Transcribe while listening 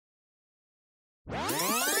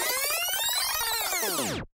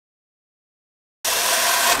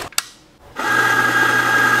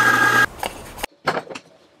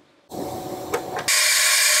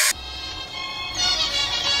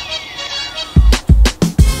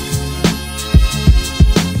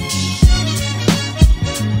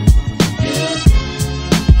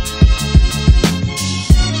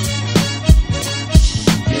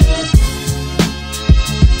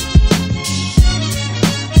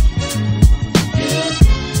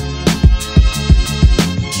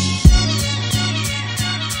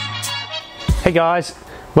Hey guys,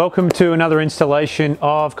 welcome to another installation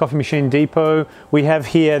of Coffee Machine Depot. We have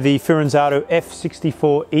here the Fiorenzato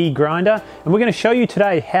F64E grinder, and we're going to show you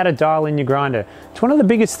today how to dial in your grinder. It's one of the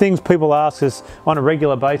biggest things people ask us on a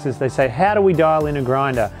regular basis. They say, how do we dial in a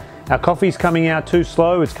grinder? Our coffee's coming out too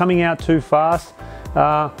slow, it's coming out too fast.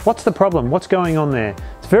 What's the problem? What's going on there?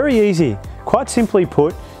 It's very easy. Quite simply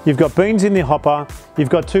put, you've got beans in the hopper. You've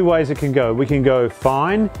got two ways it can go. We can go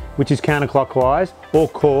fine, which is counterclockwise, or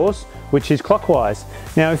coarse, which is clockwise.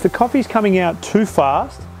 Now, if the coffee's coming out too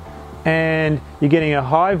fast and you're getting a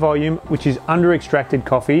high volume, which is under extracted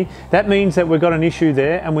coffee, that means that we've got an issue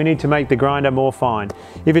there and we need to make the grinder more fine.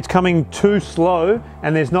 If it's coming too slow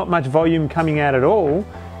and there's not much volume coming out at all,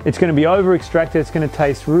 it's going to be over extracted, it's going to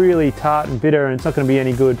taste really tart and bitter, and it's not going to be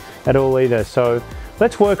any good at all either. So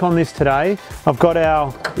let's work on this today. I've got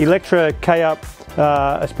our Electra K-Up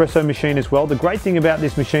espresso machine as well. The great thing about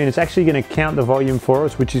this machine, it's actually going to count the volume for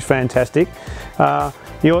us, which is fantastic.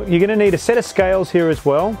 You're going to need a set of scales here as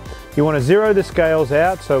well. You want to zero the scales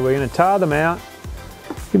out, so we're going to tar them out.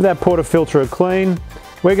 Give that portafilter a clean.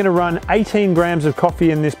 We're going to run 18 grams of coffee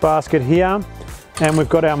in this basket here, and we've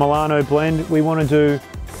got our Milano blend. We want to do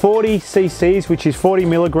 40 cc's, which is 40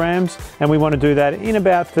 milligrams, and we want to do that in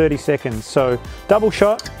about 30 seconds. So double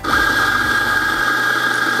shot.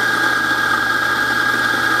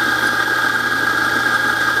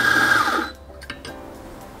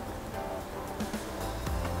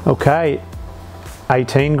 Okay,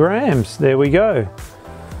 18 grams, there we go.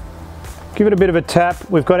 Give it a bit of a tap.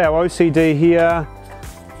 We've got our OCD here.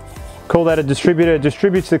 Call that a distributor. It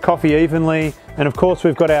distributes the coffee evenly. And of course,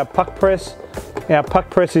 we've got our PuqPress. Our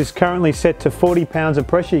PuqPress is currently set to 40 pounds of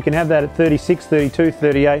pressure. You can have that at 36, 32,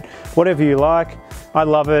 38, whatever you like. I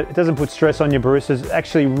love it. It doesn't put stress on your baristas. It's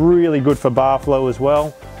actually really good for bar flow as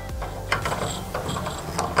well.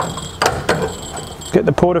 Get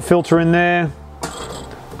the portafilter in there.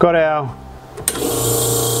 Got our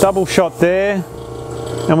double shot there,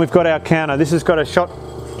 and we've got our counter. This has got a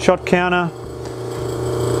shot counter.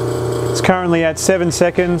 It's currently at 7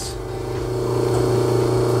 seconds.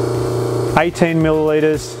 18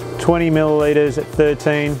 milliliters, 20 milliliters at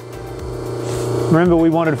 13. Remember, we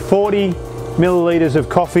wanted 40 milliliters of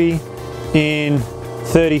coffee in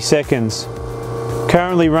 30 seconds.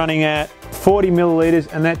 Currently running at 40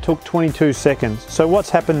 milliliters, and that took 22 seconds. So what's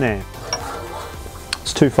happened there?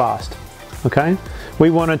 It's too fast, okay? We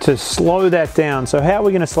wanted to slow that down. So how are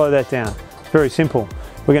we going to slow that down? It's very simple.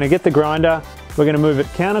 We're going to get the grinder, we're going to move it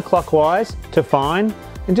counterclockwise to fine,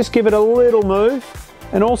 and just give it a little move.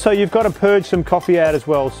 And also, you've got to purge some coffee out as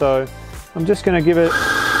well. So I'm just going to give it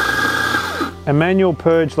a manual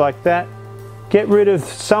purge like that. Get rid of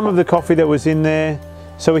some of the coffee that was in there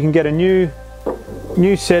so we can get a new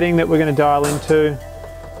setting that we're going to dial into.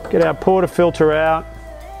 Get our portafilter out.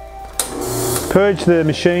 Purge the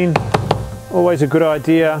machine, always a good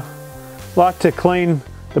idea. Like to clean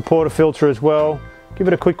the portafilter as well. Give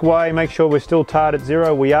it a quick weigh, make sure we're still tarred at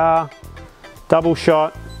 0. We are. Double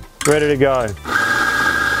shot, ready to go.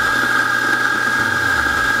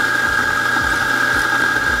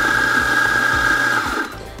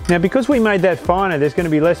 Now, because we made that finer, there's going to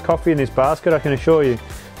be less coffee in this basket, I can assure you.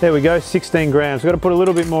 There we go, 16 grams. We've got to put a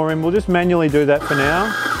little bit more in. We'll just manually do that for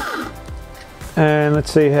now. And let's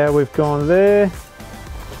see how we've gone there.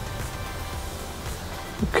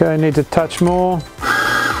 Okay, need to touch more.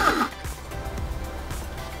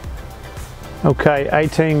 Okay,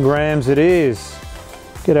 18 grams it is.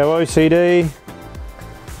 Get our OCD,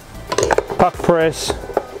 PuqPress.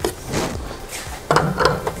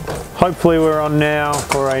 Hopefully we're on now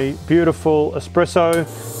for a beautiful espresso.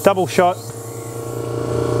 Double shot.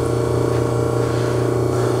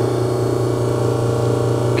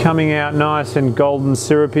 Coming out nice and golden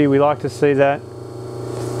syrupy. We like to see that.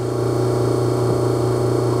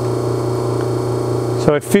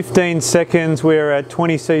 So at 15 seconds we're at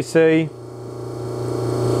 20 cc.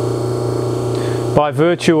 By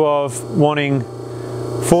virtue of wanting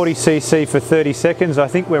 40 cc for 30 seconds, I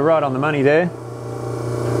think we're right on the money there.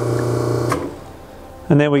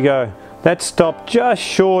 And there we go. That stopped just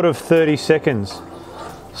short of 30 seconds.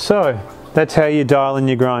 So that's how you dial in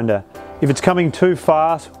your grinder. If it's coming too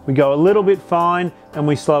fast, we go a little bit fine and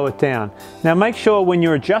we slow it down. Now make sure when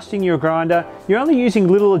you're adjusting your grinder, you're only using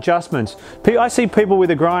little adjustments. I see people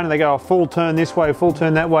with a grinder, they go a full turn this way, full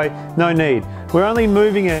turn that way. No need. We're only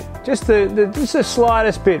moving it just the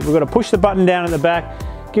slightest bit. We've got to push the button down at the back,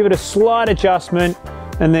 give it a slight adjustment,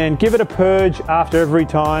 and then give it a purge after every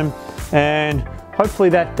time. And hopefully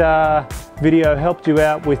that video helped you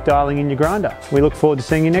out with dialing in your grinder. We look forward to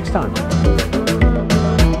seeing you next time.